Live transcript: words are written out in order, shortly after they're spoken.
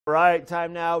All right,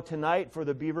 time now tonight for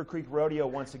the Beaver Creek Rodeo.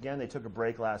 Once again, they took a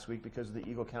break last week because of the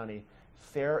Eagle County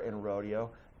Fair and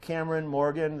Rodeo. Kamryn,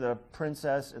 Morgan, the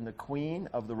princess and the queen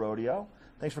of the rodeo.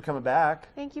 Thanks for coming back.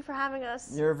 Thank you for having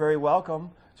us. You're very welcome.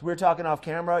 So we were talking off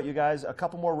camera. You guys, a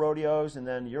couple more rodeos, and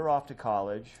then you're off to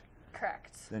college.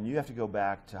 Correct. Then you have to go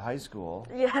back to high school.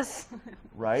 Yes.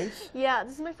 Right? Yeah,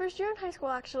 this is my first year in high school,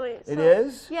 actually. It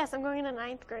is? Yes, I'm going into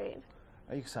 9th grade.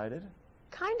 Are you excited?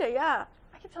 Kinda, yeah.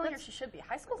 I keep telling her she should be.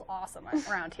 High school's awesome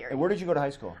around here. And where did you go to high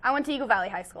school? I went to Eagle Valley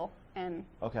High School, and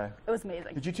Okay. it was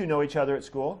amazing. Did you two know each other at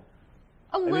school?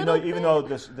 A little bit. Even though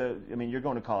you're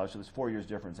going to college, so there's 4 years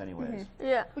difference anyways.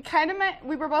 Yeah. We kind of met.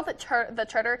 We were both at the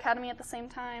Charter Academy at the same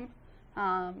time.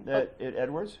 At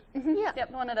Edwards? Yeah.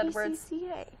 Yep, the one at Edwards.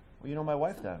 ECCA. Well, you know my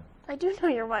wife then. I do know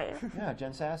your wife. Yeah,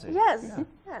 Jen Sassy. Yes. Yeah.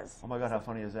 Yes. Oh my God, how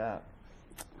funny is that?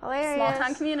 Hilarious. Small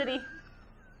town community.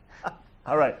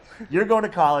 All right, you're going to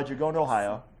college. You're going to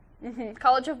Ohio.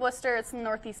 College of Worcester. It's in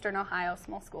northeastern Ohio,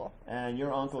 small school. And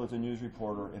your uncle is a news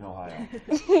reporter in Ohio.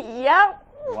 Yep.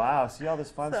 Wow, see all this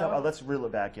fun stuff? Oh, let's reel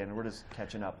it back in. We're just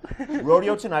catching up.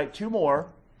 Rodeo tonight, 2 more.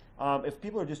 If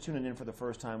people are just tuning in for the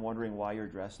first time, wondering why you're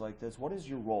dressed like this, what is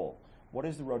your role? What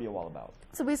is the rodeo all about?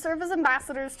 So we serve as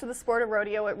ambassadors to the sport of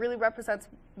rodeo. It really represents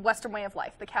Western way of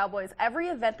life. The cowboys, every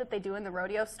event that they do in the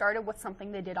rodeo started with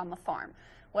something they did on the farm.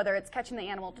 Whether it's catching the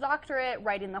animal to doctor it,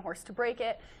 riding the horse to break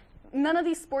it. None of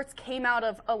these sports came out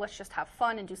of, oh, let's just have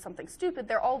fun and do something stupid.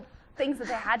 They're all things that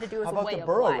they had to do as How a about way the of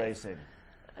burro life. racing?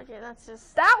 Okay, that's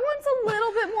just... That one's a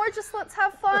little bit more just let's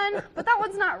have fun, but that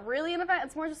one's not really an event.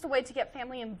 It's more just a way to get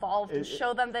family involved and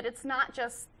show them that it's not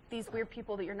just these weird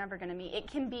people that you're never going to meet. It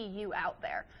can be you out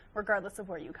there, regardless of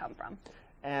where you come from.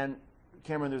 And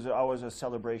Kamryn, there's always a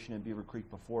celebration in Beaver Creek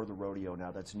before the rodeo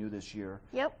now. That's new this year.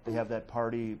 Yep. They have that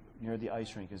party near the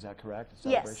ice rink. Is that correct?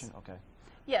 Yes. Celebration? Okay.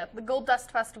 Yeah, the Gold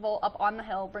Dust Festival up on the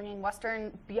hill, bringing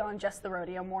Western beyond just the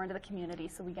rodeo more into the community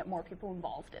so we get more people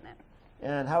involved in it.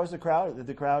 And how is the crowd?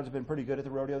 The crowd's been pretty good at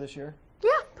the rodeo this year? Yeah,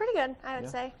 pretty good, I would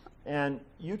say. And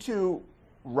you two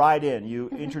ride in. You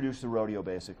introduce the rodeo,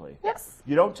 basically. Yes.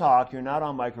 You don't talk. You're not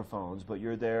on microphones, but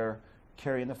you're there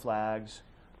carrying the flags,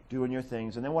 doing your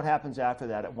things. And then what happens after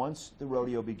that? Once the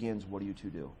rodeo begins, what do you two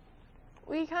do?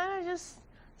 We kind of just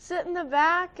sit in the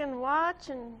back and watch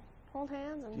and hold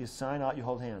hands. Do And you sign out? You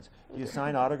hold hands. Do you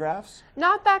sign autographs?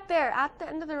 not back there. At the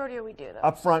end of the rodeo, we do, though.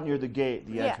 Up front near the gate,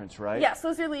 the Yeah. entrance, right? Yeah, so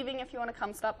as you're leaving, if you want to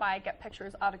come stop by, get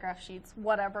pictures, autograph sheets,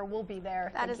 whatever, we'll be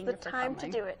there. That is thanking the you for time to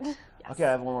coming. do it. Yes. Okay,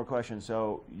 I have one more question.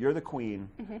 So you're the queen.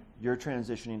 You're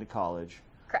transitioning to college.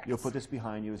 Correct. You'll put this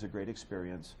behind you as a great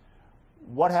experience.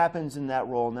 What happens in that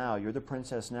role now? You're the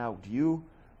princess now. Do you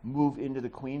move into the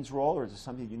queen's role, or is it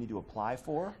something you need to apply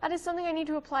for? That is something I need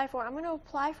to apply for. I'm going to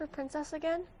apply for princess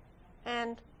again,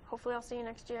 and hopefully I'll see you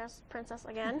next year as princess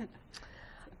again.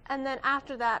 And then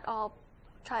after that, I'll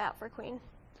try out for queen.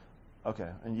 Okay,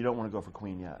 and you don't want to go for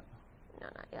queen yet. No,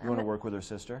 not yet. You want to work with her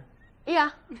sister?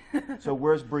 Yeah. So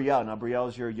where's Brielle? Now,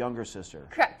 Brielle's your younger sister.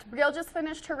 Correct. Brielle just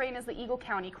finished her reign as the Eagle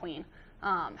County Queen,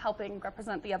 helping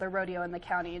represent the other rodeo in the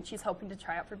county, and she's hoping to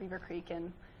try out for Beaver Creek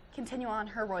and continue on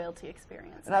her royalty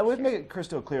experience. And I would make it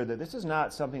crystal clear that this is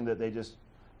not something that they just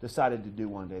decided to do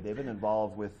one day. They've been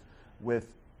involved with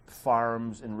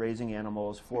farms and raising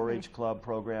animals, 4-H club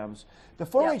programs. The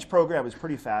 4-H program is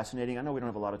pretty fascinating. I know we don't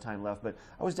have a lot of time left, but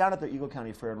I was down at the Eagle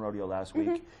County Fair and Rodeo last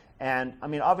week. And I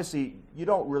mean, obviously, you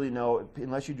don't really know,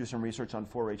 unless you do some research on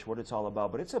 4-H, what it's all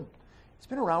about. But it's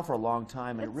been around for a long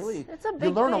time, and It's a you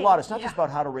big learn a thing. lot. It's not just Yeah. about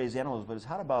how to raise animals, but it's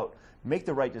how about make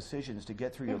the right decisions to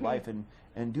get through your life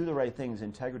and do the right things.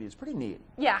 Integrity. It's pretty neat.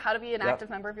 Yeah, how to be an Yep. active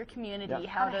member of your community, Yep.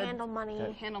 How to handle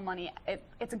money. handle money.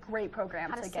 It's a great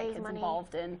program How to to get save kids money.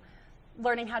 involved in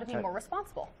learning how to be Okay. more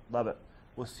responsible. Love it.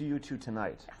 We'll see you two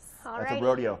tonight. All At the right.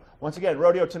 rodeo. Once again,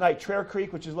 rodeo tonight, Traer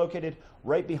Creek, which is located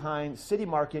right behind City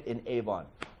Market in Avon.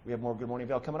 We have more Good Morning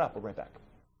Vail coming up. We'll be right back.